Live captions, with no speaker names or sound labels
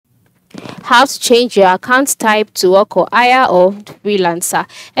how to change your account type to work or hire or freelancer.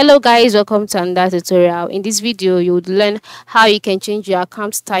 Hello guys, welcome to another tutorial. In this video you would learn how you can change your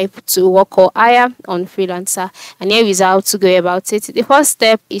account type to work or hire on freelancer, and here is how to go about it. The first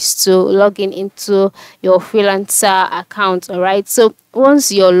step is to log in into your freelancer account. All right, so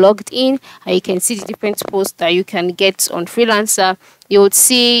once you're logged in and you can see the different posts that you can get on freelancer, you would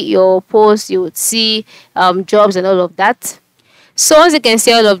see your posts, you would see jobs and all of that. So once you can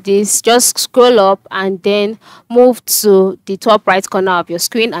see all of this, just scroll up and then move to the top right corner of your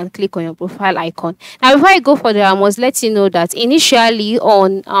screen and click on your profile icon. Now before I go further, I must let you know that initially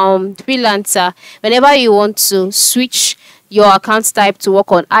on freelancer, whenever you want to switch your account type to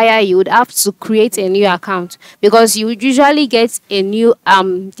work on hire, you would have to create a new account, because you would usually get a new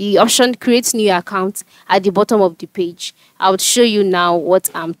the option create new account at the bottom of the page. I would show you now what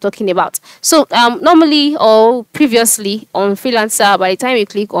I'm talking about. So normally or previously on freelancer, by the time you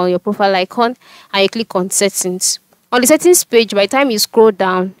click on your profile icon and you click on settings, on the settings page, by the time you scroll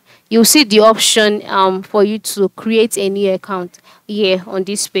down, you'll see the option for you to create a new account here on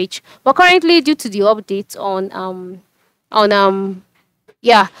this page. But currently, due to the update on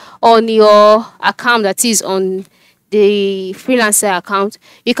your account, that is on the freelancer account,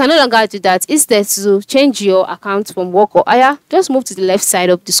 you can no longer do that. Instead, to change your account from work or hire, just move to the left side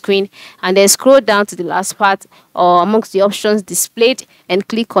of the screen and then scroll down to the last part or amongst the options displayed and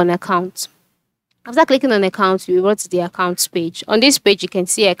click on account. After clicking on account, you will go to the accounts page. On this page, you can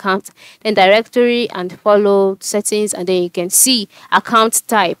see account, then directory and follow settings, and then you can see account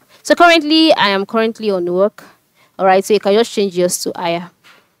type. So currently, I am on work. All right, so you can just change yours to hire.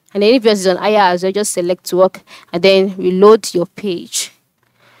 And then if yours is on hire as well, just select to work and then reload your page.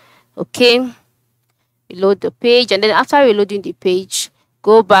 Okay, reload the page, and then after reloading the page,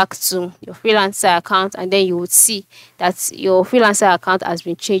 go back to your freelancer account, and then you would see that your freelancer account has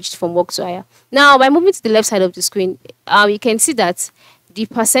been changed from work to hire. Now, by moving to the left side of the screen, you can see that the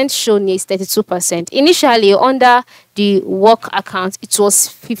percent shown is 32%. Initially, under the work account, it was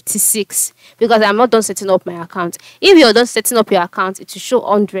 56, because I'm not done setting up my account. If you're done setting up your account, it will show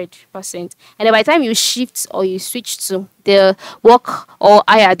 100%. And then by the time you shift or you switch to the work or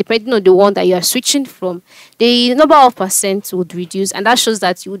hire, depending on the one that you are switching from, the number of percent would reduce, and that shows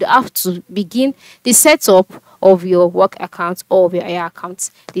that you would have to begin the setup of your work account or of your hire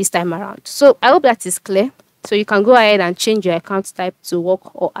account this time around. So I hope that is clear. So you can go ahead and change your account type to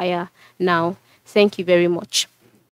work or hire now. Thank you very much.